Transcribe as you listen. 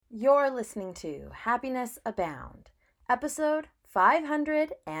You're listening to Happiness Abound, episode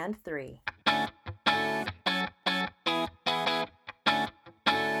 503.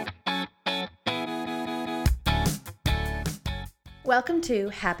 Welcome to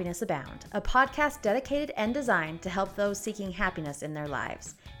Happiness Abound, a podcast dedicated and designed to help those seeking happiness in their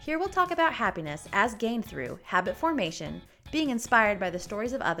lives. Here we'll talk about happiness as gained through habit formation, being inspired by the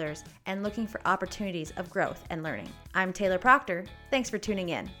stories of others, and looking for opportunities of growth and learning. I'm Taylor Proctor. Thanks for tuning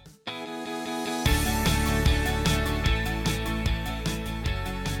in.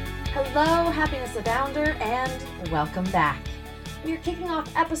 Hello, Happiness Abounder, and welcome back. We are kicking off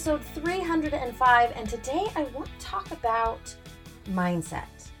episode 305, and today I want to talk about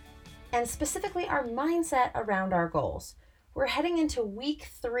mindset, and specifically our mindset around our goals. We're heading into week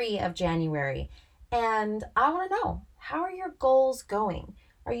 3 of January, and I want to know, how are your goals going?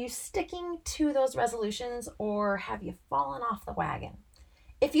 Are you sticking to those resolutions, or have you fallen off the wagon?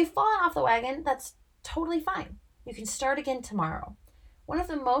 If you've fallen off the wagon, that's totally fine. You can start again tomorrow. One of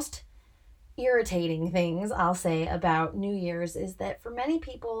the most irritating things I'll say about New Year's is that for many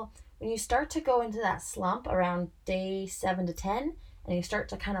people, when you start to go into that slump around day 7 to 10 and you start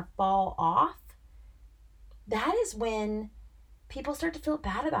to kind of fall off, that is when people start to feel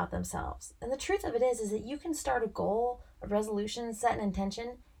bad about themselves. And the truth of it is that you can start a goal, a resolution, set an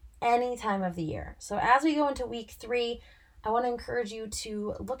intention any time of the year. So as we go into week 3, I want to encourage you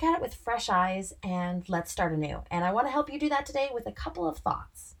to look at it with fresh eyes and let's start anew. And I want to help you do that today with a couple of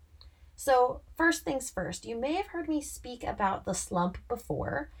thoughts. So first things first, you may have heard me speak about the slump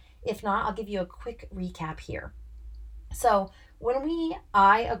before. If not, I'll give you a quick recap here. So when we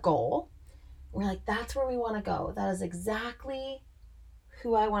eye a goal, we're like, that's where we want to go. That is exactly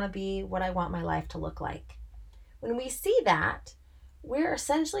who I want to be, what I want my life to look like. When we see that, we're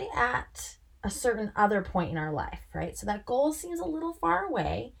essentially at a certain other point in our life, right? So that goal seems a little far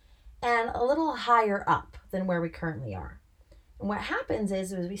away and a little higher up than where we currently are. And what happens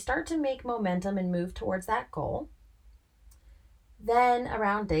is we start to make momentum and move towards that goal. Then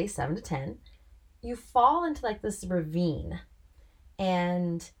around day 7 to 10, you fall into like this ravine.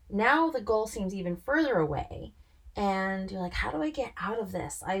 And now the goal seems even further away. And you're like, how do I get out of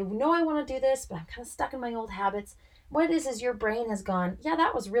this? I know I want to do this, but I'm kind of stuck in my old habits. What it is your brain has gone, yeah,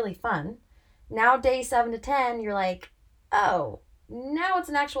 that was really fun. Now day 7 to 10, you're like, oh, now it's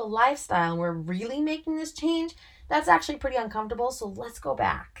an actual lifestyle and we're really making this change. That's actually pretty uncomfortable, so let's go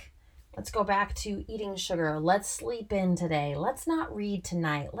back. Let's go back to eating sugar. Let's sleep in today. Let's not read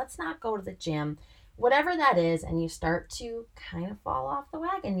tonight. Let's not go to the gym. Whatever that is, and you start to kind of fall off the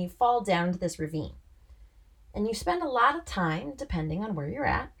wagon. You fall down into this ravine. And you spend a lot of time, depending on where you're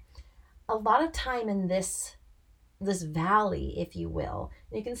at, a lot of time in this valley, if you will.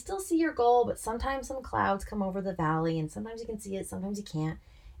 And you can still see your goal, but sometimes some clouds come over the valley, and sometimes you can see it, sometimes you can't.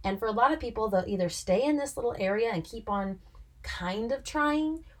 And for a lot of people, they'll either stay in this little area and keep on kind of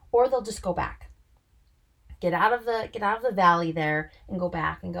trying, or they'll just go back. Get out of the valley there and go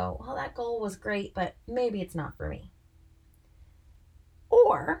back and go, well, that goal was great, but maybe it's not for me.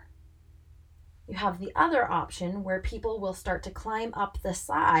 Or you have the other option where people will start to climb up the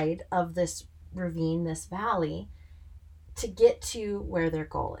side of this ravine, this valley, to get to where their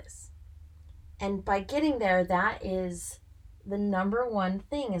goal is. And by getting there, that is the number one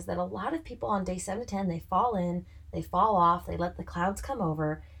thing, is that a lot of people on day 7 to 10, they fall in, they fall off, they let the clouds come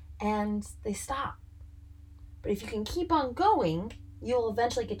over, and they stop. But if you can keep on going, you'll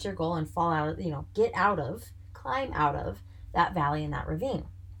eventually get your goal and fall out of, climb out of that valley and that ravine.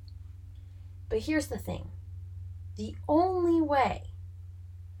 But here's the thing. The only way,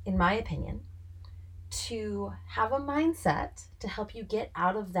 in my opinion, to have a mindset to help you get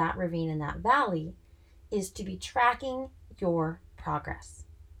out of that ravine and that valley is to be tracking your progress.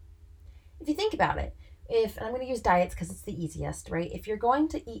 If you think about it, and I'm going to use diets because it's the easiest, right? If you're going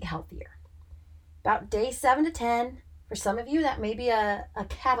to eat healthier, about day 7 to 10, for some of you, that may be a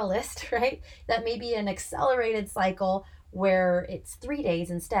catalyst, right? That may be an accelerated cycle where it's 3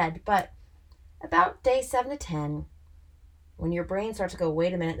 days instead. But about day 7 to 10, when your brain starts to go,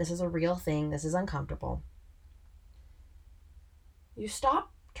 wait a minute, this is a real thing, this is uncomfortable, you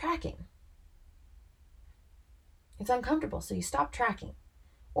stop tracking. It's uncomfortable, so you stop tracking.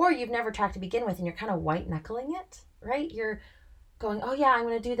 Or you've never tracked to begin with and you're kind of white knuckling it, right? You're going, oh yeah, I'm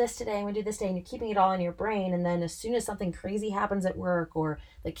going to do this today, I'm going to do this today, and you're keeping it all in your brain, and then as soon as something crazy happens at work, or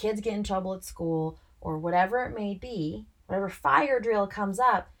the kids get in trouble at school, or whatever it may be, whatever fire drill comes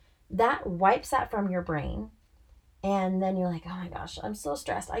up, that wipes that from your brain, and then you're like, oh my gosh, I'm so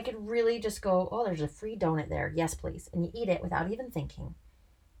stressed. I could really just go, oh, there's a free donut there, yes please, and you eat it without even thinking,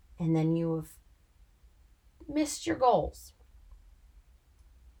 and then you've missed your goals.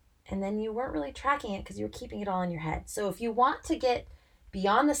 and then you weren't really tracking it because you were keeping it all in your head. So if you want to get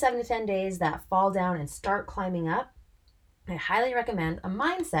beyond the 7 to 10 days that fall down and start climbing up, I highly recommend a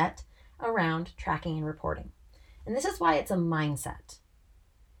mindset around tracking and reporting. And this is why it's a mindset.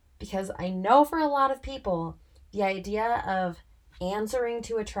 Because I know for a lot of people, the idea of answering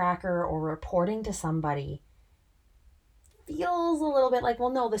to a tracker or reporting to somebody feels a little bit like, well,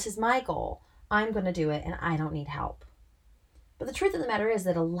 no, this is my goal. I'm going to do it and I don't need help. But the truth of the matter is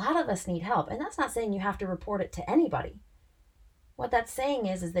that a lot of us need help. And that's not saying you have to report it to anybody. What that's saying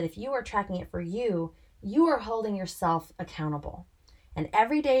is that if you are tracking it for you, you are holding yourself accountable. And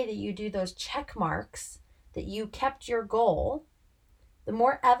every day that you do those check marks that you kept your goal, the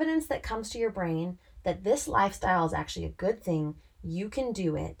more evidence that comes to your brain that this lifestyle is actually a good thing, you can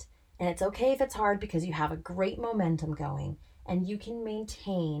do it. And it's okay if it's hard because you have a great momentum going and you can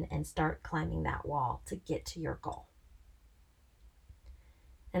maintain and start climbing that wall to get to your goal.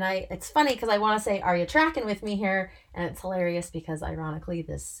 And it's funny because I want to say, are you tracking with me here? And it's hilarious because ironically,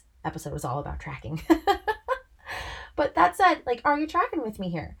 this episode was all about tracking. But that said, are you tracking with me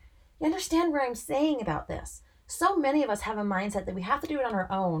here? You understand where I'm saying about this? So many of us have a mindset that we have to do it on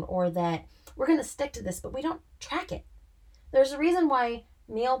our own or that we're going to stick to this, but we don't track it. There's a reason why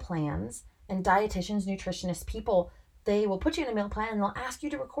meal plans and dietitians, nutritionists, people, they will put you in a meal plan and they'll ask you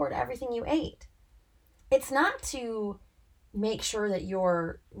to record everything you ate. It's not to make sure that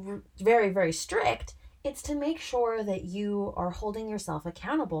you're very, very strict. It's to make sure that you are holding yourself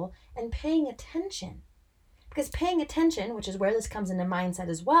accountable and paying attention. Because paying attention, which is where this comes into mindset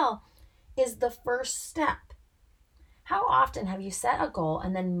as well, is the first step. How often have you set a goal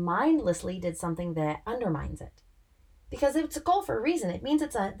and then mindlessly did something that undermines it? Because it's a goal for a reason. It means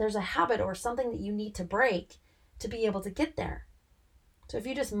there's a habit or something that you need to break to be able to get there. So if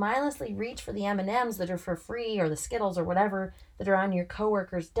you just mindlessly reach for the M&Ms that are for free or the Skittles or whatever that are on your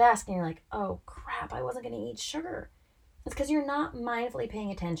coworker's desk and you're like, oh crap, I wasn't going to eat sugar. It's because you're not mindfully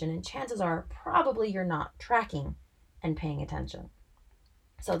paying attention, and chances are probably you're not tracking and paying attention.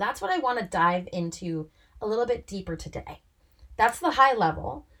 So that's what I want to dive into a little bit deeper today. That's the high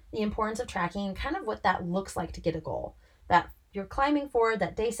level, the importance of tracking and kind of what that looks like to get a goal. That you're climbing forward,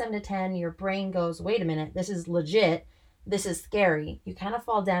 that day 7 to 10, your brain goes, wait a minute, this is legit. This is scary. You kind of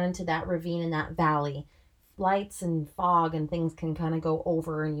fall down into that ravine and that valley. Lights and fog and things can kind of go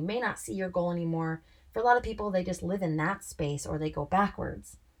over and you may not see your goal anymore. For a lot of people, they just live in that space or they go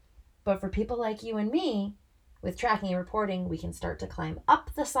backwards. But for people like you and me, with tracking and reporting, we can start to climb up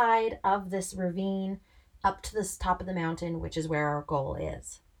the side of this ravine, up to the top of the mountain, which is where our goal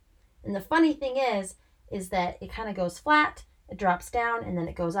is. And the funny thing is that it kind of goes flat, it drops down, and then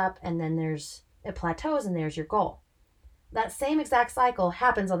it goes up, and then it plateaus, and there's your goal. That same exact cycle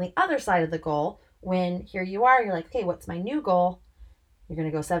happens on the other side of the goal when here you are, you're like, okay, what's my new goal? You're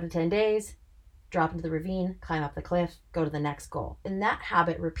going to go 7 to 10 days, drop into the ravine, climb up the cliff, go to the next goal. And that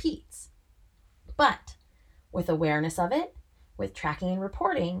habit repeats. But with awareness of it, with tracking and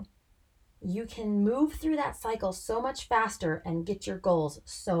reporting, you can move through that cycle so much faster and get your goals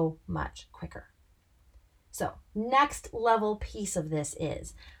so much quicker. So next level piece of this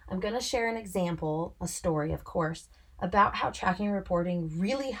is, I'm going to share an example, a story, of course, about how tracking and reporting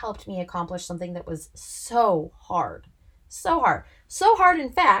really helped me accomplish something that was so hard. So hard. So hard,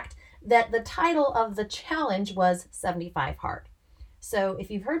 in fact, that the title of the challenge was 75 Hard. So if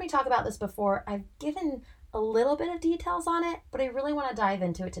you've heard me talk about this before, I've given a little bit of details on it, but I really want to dive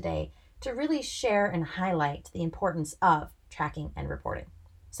into it today to really share and highlight the importance of tracking and reporting.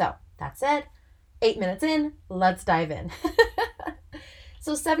 So that said, 8 minutes in, let's dive in.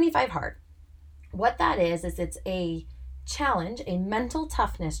 So 75 Hard. What that is it's a challenge, a mental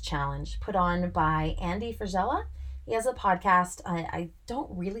toughness challenge put on by Andy Frisella. He has a podcast. I don't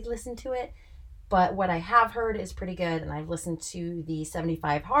really listen to it, but what I have heard is pretty good. And I've listened to the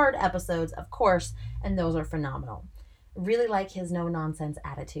 75 Hard episodes, of course, and those are phenomenal. Really like his no nonsense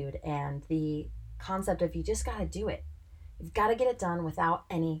attitude and the concept of you just got to do it. You've got to get it done without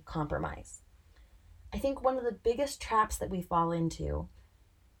any compromise. I think one of the biggest traps that we fall into,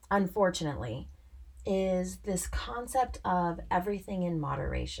 unfortunately, is this concept of everything in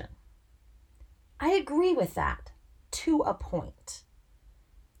moderation. I agree with that to a point.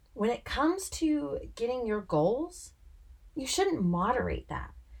 When it comes to getting your goals, you shouldn't moderate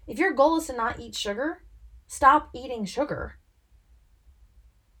that. If your goal is to not eat sugar, stop eating sugar.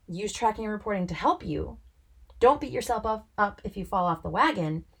 Use tracking and reporting to help you. Don't beat yourself up if you fall off the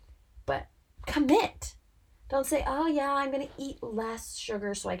wagon, but commit. Don't say, oh yeah, I'm going to eat less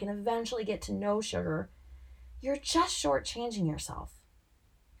sugar so I can eventually get to no sugar. You're just shortchanging yourself.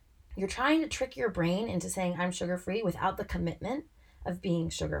 You're trying to trick your brain into saying I'm sugar-free without the commitment of being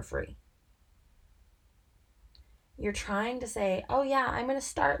sugar-free. You're trying to say, oh yeah, I'm going to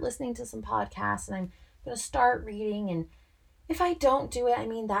start listening to some podcasts and I'm going to start reading. And if I don't do it, I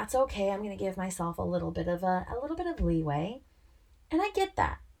mean, that's okay. I'm going to give myself a little bit of leeway. And I get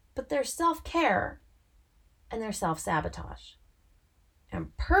that. But there's self-care and there's self-sabotage.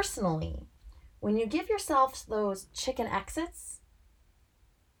 And personally, when you give yourself those chicken exits,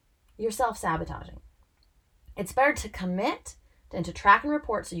 you're self-sabotaging. It's better to commit than to track and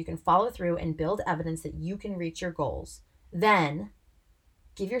report so you can follow through and build evidence that you can reach your goals. Then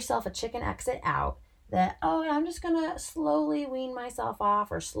give yourself a chicken exit out that, oh, I'm just going to slowly wean myself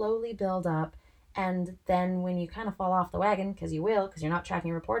off or slowly build up. And then when you kind of fall off the wagon, because you will, because you're not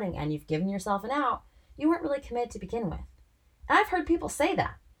tracking and reporting and you've given yourself an out, you weren't really committed to begin with. And I've heard people say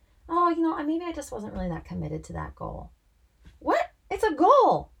that. Oh, maybe I just wasn't really that committed to that goal. What? It's a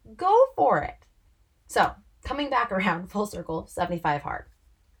goal. Go for it. So coming back around full circle, 75 hard.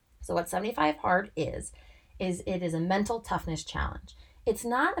 So what 75 hard is it is a mental toughness challenge. It's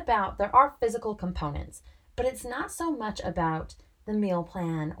not about, there are physical components, but it's not so much about the meal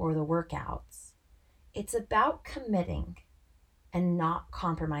plan or the workouts. It's about committing and not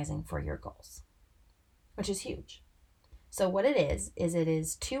compromising for your goals, which is huge. So what it is it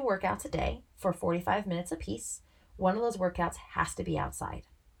is 2 workouts a day for 45 minutes apiece. One of those workouts has to be outside.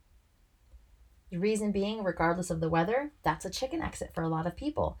 The reason being, regardless of the weather, that's a chicken exit for a lot of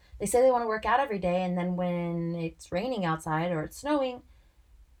people. They say they want to work out every day, and then when it's raining outside or it's snowing,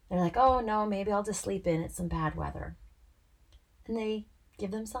 they're like, oh no, maybe I'll just sleep in. It's some bad weather. And they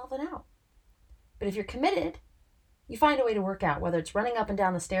give themselves an out. But if you're committed, you find a way to work out, whether it's running up and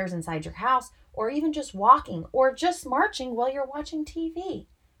down the stairs inside your house, or even just walking, or just marching while you're watching TV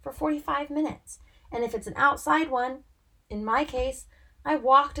for 45 minutes. And if it's an outside one, in my case, I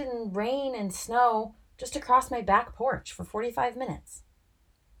walked in rain and snow just across my back porch for 45 minutes.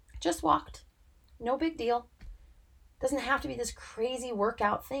 Just walked. No big deal. Doesn't have to be this crazy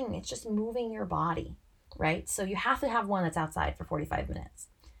workout thing. It's just moving your body, right? So you have to have one that's outside for 45 minutes,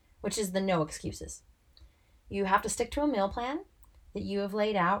 which is the no excuses. You have to stick to a meal plan that you have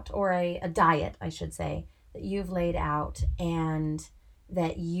laid out, or a diet, I should say, that you've laid out and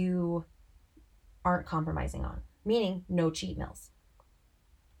that you aren't compromising on, meaning no cheat meals.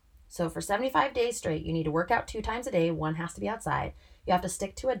 So for 75 days straight, you need to work out 2 times a day. One has to be outside. You have to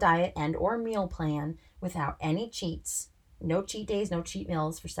stick to a diet and or meal plan without any cheats. No cheat days, no cheat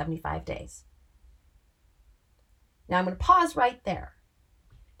meals for 75 days. Now I'm going to pause right there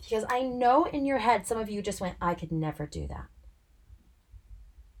because I know in your head, some of you just went, I could never do that.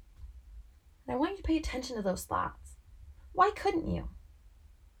 And I want you to pay attention to those thoughts. Why couldn't you?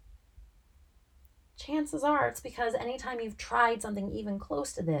 Chances are it's because anytime you've tried something even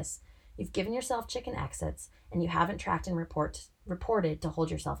close to this, you've given yourself chicken exits and you haven't tracked and reported to hold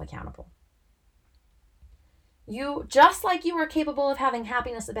yourself accountable. You, just like you are capable of having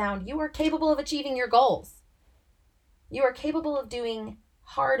happiness abound, you are capable of achieving your goals. You are capable of doing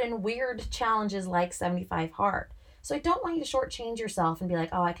hard and weird challenges like 75 hard. So I don't want you to shortchange yourself and be like,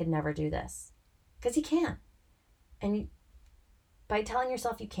 oh, I could never do this. Because you can. And by telling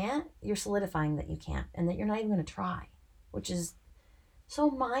yourself you can't, you're solidifying that you can't and that you're not even going to try, which is so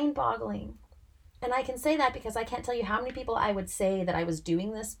mind-boggling. And I can say that because I can't tell you how many people I would say that I was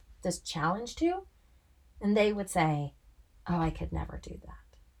doing this challenge to, and they would say, oh, I could never do that.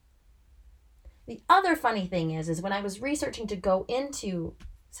 The other funny thing is when I was researching to go into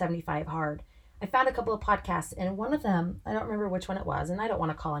 75 hard, I found a couple of podcasts, and one of them, I don't remember which one it was, and I don't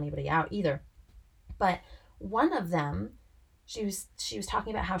want to call anybody out either, but one of them, she was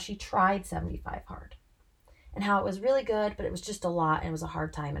talking about how she tried 75 hard and how it was really good, but it was just a lot and it was a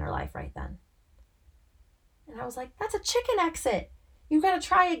hard time in her life right then. And I was like, that's a chicken exit. You got to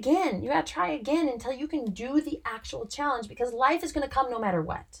try again. You got to try again until you can do the actual challenge, because life is going to come no matter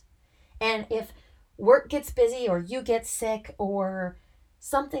what. And if work gets busy or you get sick or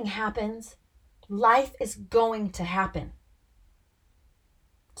something happens, life is going to happen.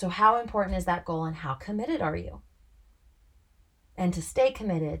 So how important is that goal and how committed are you? And to stay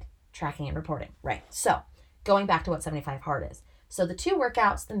committed, tracking and reporting. Right. So going back to what 75 hard is. So the 2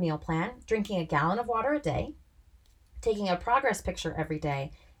 workouts, the meal plan, drinking a gallon of water a day, taking a progress picture every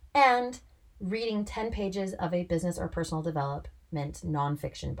day, and reading 10 pages of a business or personal development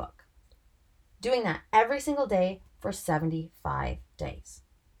nonfiction book. Doing that every single day for 75 days.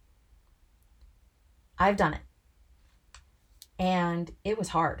 I've done it. And it was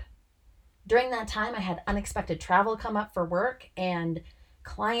hard. During that time, I had unexpected travel come up for work and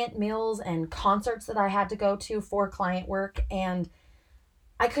client meals and concerts that I had to go to for client work. And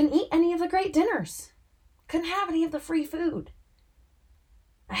I couldn't eat any of the great dinners. Couldn't have any of the free food.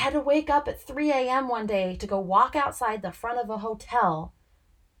 I had to wake up at 3 a.m. one day to go walk outside the front of a hotel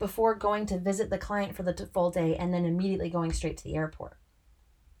before going to visit the client for the full day and then immediately going straight to the airport.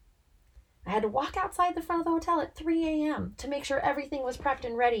 I had to walk outside the front of the hotel at 3 a.m. to make sure everything was prepped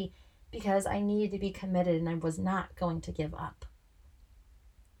and ready because I needed to be committed and I was not going to give up.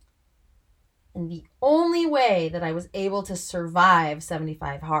 And the only way that I was able to survive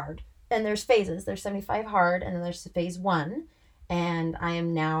 75 hard, and there's phases, there's 75 hard and then there's phase 1. And I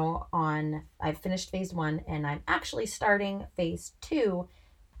am now I've finished phase 1 and I'm actually starting phase 2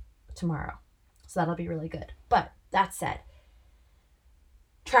 tomorrow. So that'll be really good. But that said,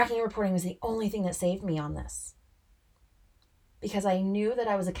 tracking and reporting was the only thing that saved me on this. Because I knew that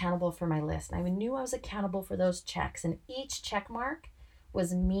I was accountable for my list. I knew I was accountable for those checks. And each check mark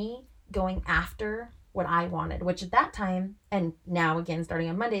was me going after what I wanted, which at that time, and now again starting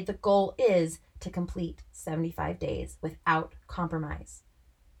on Monday, the goal is to complete 75 days without compromise.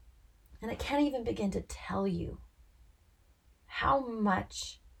 And I can't even begin to tell you how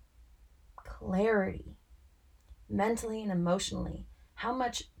much clarity, mentally and emotionally, how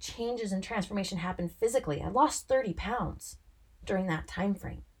much changes and transformation happened physically. I lost 30 pounds during that time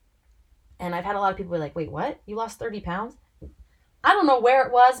frame. And I've had a lot of people be like, wait, what? You lost 30 pounds? I don't know where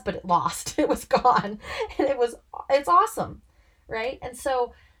it was, but it lost. It was gone. And it's awesome, right? And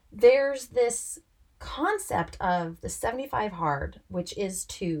so there's this concept of the 75 hard, which is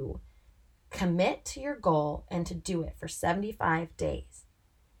to commit to your goal and to do it for 75 days.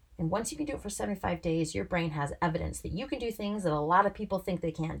 And once you can do it for 75 days, your brain has evidence that you can do things that a lot of people think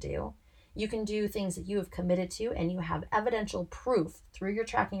they can't do. You can do things that you have committed to, and you have evidential proof through your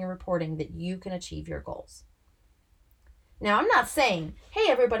tracking and reporting that you can achieve your goals. Now, I'm not saying, hey,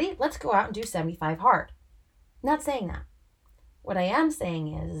 everybody, let's go out and do 75 hard. I'm not saying that. What I am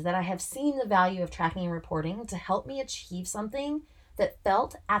saying is that I have seen the value of tracking and reporting to help me achieve something that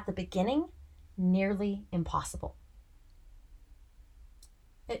felt at the beginning nearly impossible.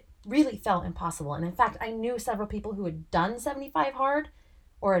 It really felt impossible. And in fact, I knew several people who had done 75 hard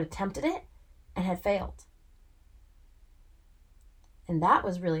or had attempted it and had failed. And that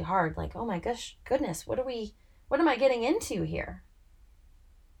was really hard. Like, oh my goodness, what am I getting into here?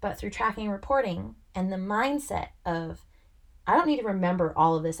 But through tracking and reporting and the mindset of, I don't need to remember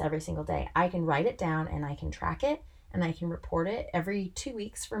all of this every single day. I can write it down and I can track it and I can report it. Every 2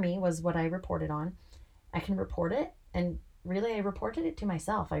 weeks for me was what I reported on. I can report it, and really I reported it to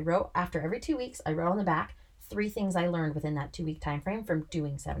myself. I wrote, after every 2 weeks, I wrote on the back 3 things I learned within that 2 week time frame from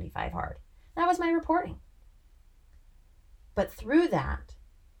doing 75 hard. That was my reporting. But through that,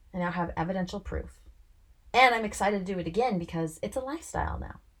 I now have evidential proof. And I'm excited to do it again because it's a lifestyle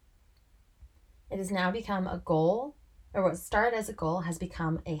now. It has now become a goal, or what started as a goal has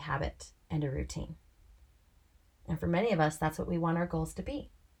become a habit and a routine. And for many of us, that's what we want our goals to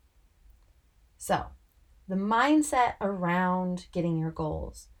be. So the mindset around getting your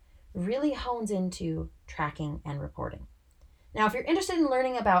goals really hones into tracking and reporting. Now, if you're interested in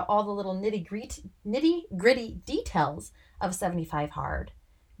learning about all the little nitty-gritty details of 75 hard,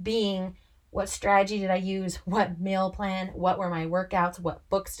 being what strategy did I use, what meal plan, what were my workouts, what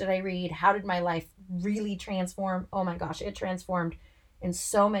books did I read, how did my life really transform? Oh my gosh, it transformed in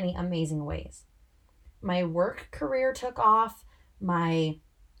so many amazing ways. My work career took off. My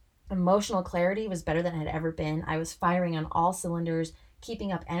emotional clarity was better than it had ever been. I was firing on all cylinders,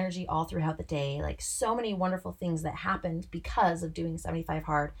 keeping up energy all throughout the day. Like, so many wonderful things that happened because of doing 75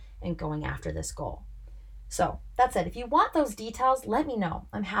 hard and going after this goal. So that said, if you want those details, let me know.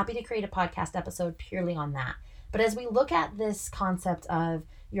 I'm happy to create a podcast episode purely on that. But as we look at this concept of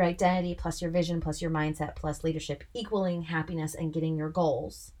your identity plus your vision plus your mindset plus leadership equaling happiness and getting your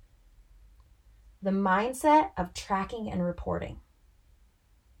goals, the mindset of tracking and reporting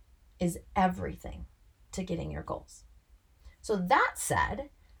is everything to getting your goals. So that said,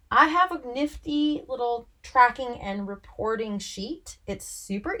 I have a nifty little tracking and reporting sheet. It's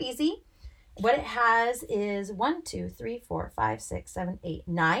super easy. What it has is 1, 2, 3, 4, 5, 6, 7, 8,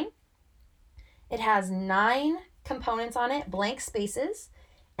 9. It has 9 components on it, blank spaces,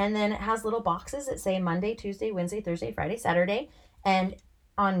 and then it has little boxes that say Monday, Tuesday, Wednesday, Thursday, Friday, Saturday, and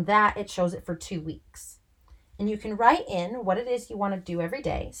on that it shows it for 2 weeks. And you can write in what it is you want to do every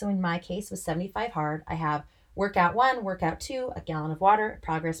day. So in my case with 75 hard, I have workout 1, workout 2, a gallon of water,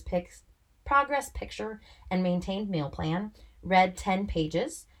 progress picture, and maintained meal plan, read 10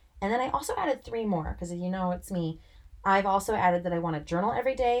 pages. And then I also added 3 more because, you know, it's me. I've also added that I want to journal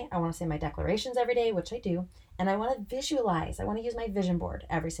every day. I want to say my declarations every day, which I do. And I want to visualize. I want to use my vision board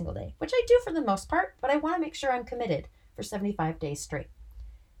every single day, which I do for the most part, but I want to make sure I'm committed for 75 days straight.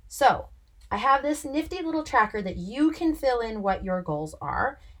 So I have this nifty little tracker that you can fill in what your goals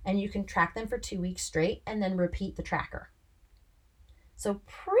are, and you can track them for 2 weeks straight and then repeat the tracker. So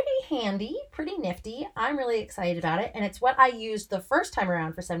pretty handy, pretty nifty. I'm really excited about it. And it's what I used the first time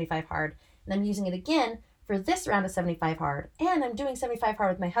around for 75 Hard. And I'm using it again for this round of 75 Hard. And I'm doing 75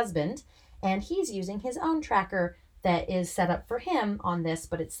 Hard with my husband. And he's using his own tracker that is set up for him on this,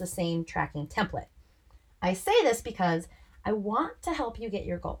 but it's the same tracking template. I say this because I want to help you get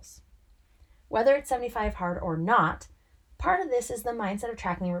your goals. Whether it's 75 Hard or not, part of this is the mindset of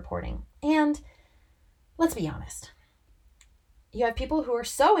tracking and reporting. And let's be honest. You have people who are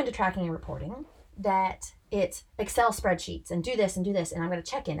so into tracking and reporting that it's Excel spreadsheets and do this, and I'm going to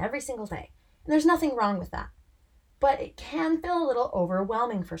check in every single day. And there's nothing wrong with that. But it can feel a little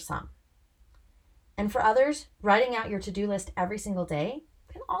overwhelming for some. And for others, writing out your to-do list every single day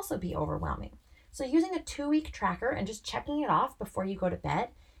can also be overwhelming. So using a 2-week tracker and just checking it off before you go to bed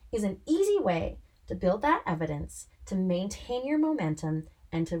is an easy way to build that evidence, to maintain your momentum,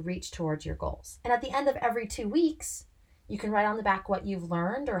 and to reach towards your goals. And at the end of every 2 weeks, you can write on the back what you've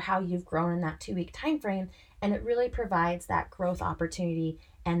learned or how you've grown in that 2-week time frame, and it really provides that growth opportunity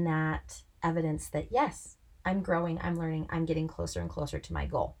and that evidence that, yes, I'm growing, I'm learning, I'm getting closer and closer to my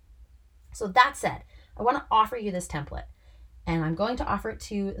goal. So that said, I want to offer you this template, and I'm going to offer it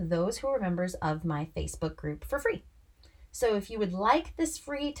to those who are members of my Facebook group for free. So if you would like this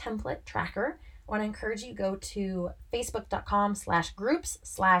free template tracker, I want to encourage you to go to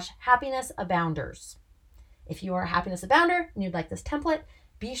facebook.com/groups/happinessabounders. If you are a happiness abounder and you'd like this template,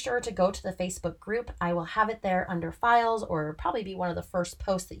 be sure to go to the Facebook group. I will have it there under files, or probably be one of the first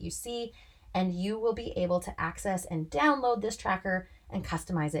posts that you see, and you will be able to access and download this tracker and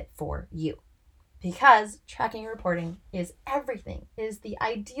customize it for you. Because tracking and reporting is everything, is the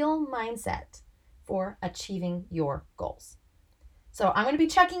ideal mindset for achieving your goals. So I'm going to be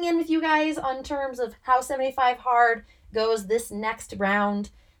checking in with you guys on terms of how 75 Hard goes this next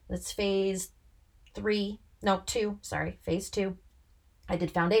round. That's phase 2. I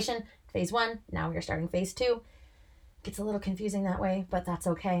did foundation, phase 1. Now we are starting phase 2. Gets a little confusing that way, but that's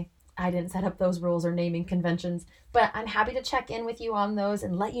okay. I didn't set up those rules or naming conventions, but I'm happy to check in with you on those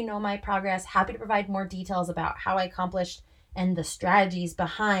and let you know my progress. Happy to provide more details about how I accomplished and the strategies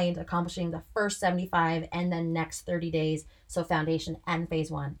behind accomplishing the first 75 and then next 30 days. So foundation and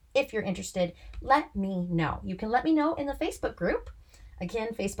phase 1. If you're interested, let me know. You can let me know in the Facebook group. Again,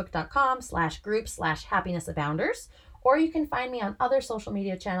 facebook.com/group/happinessabounders. Or you can find me on other social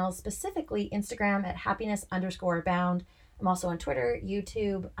media channels, specifically Instagram at happiness_abound. I'm also on Twitter,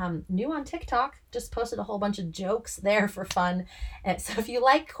 YouTube, new on TikTok, just posted a whole bunch of jokes there for fun. And so if you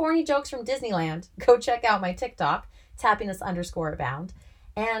like corny jokes from Disneyland, go check out my TikTok. It's happiness_abound.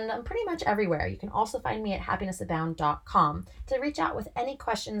 And I'm pretty much everywhere. You can also find me at happinessabound.com to reach out with any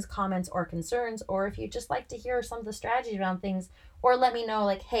questions, comments, or concerns, or if you'd just like to hear some of the strategies around things, or let me know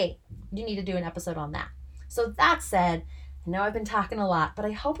like, hey, you need to do an episode on that. So that said, I know I've been talking a lot, but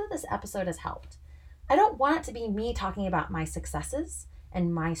I hope that this episode has helped. I don't want it to be me talking about my successes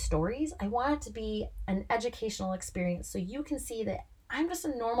and my stories. I want it to be an educational experience so you can see that I'm just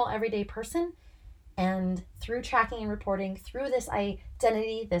a normal everyday person, and through tracking and reporting, through this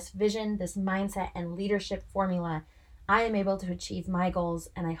identity, this vision, this mindset and leadership formula, I am able to achieve my goals,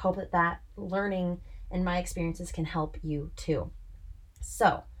 and I hope that that learning and my experiences can help you too.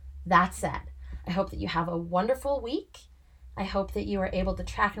 So that said, I hope that you have a wonderful week. I hope that you are able to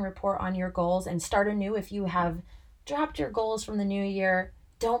track and report on your goals and start anew. If you have dropped your goals from the new year,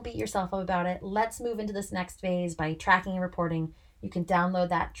 don't beat yourself up about it. Let's move into this next phase by tracking and reporting. You can download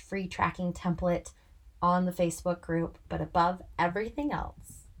that free tracking template on the Facebook group. But above everything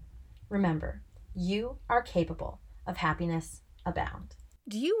else, remember, you are capable of happiness abound.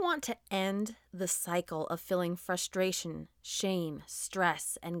 Do you want to end the cycle of feeling frustration, shame,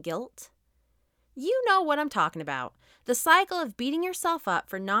 stress, and guilt? You know what I'm talking about. The cycle of beating yourself up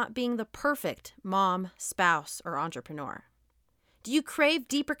for not being the perfect mom, spouse, or entrepreneur. Do you crave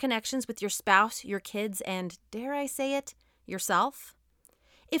deeper connections with your spouse, your kids, and, dare I say it, yourself?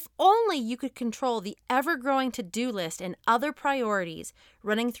 If only you could control the ever-growing to-do list and other priorities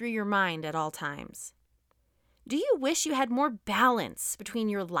running through your mind at all times. Do you wish you had more balance between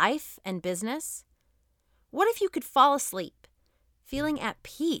your life and business? What if you could fall asleep, feeling at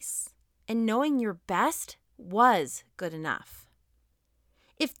peace, and knowing your best was good enough?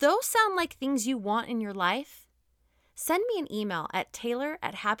 If those sound like things you want in your life, send me an email at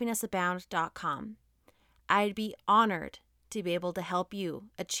taylor@happinessabound.com. I'd be honored to be able to help you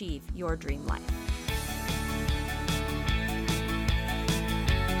achieve your dream life.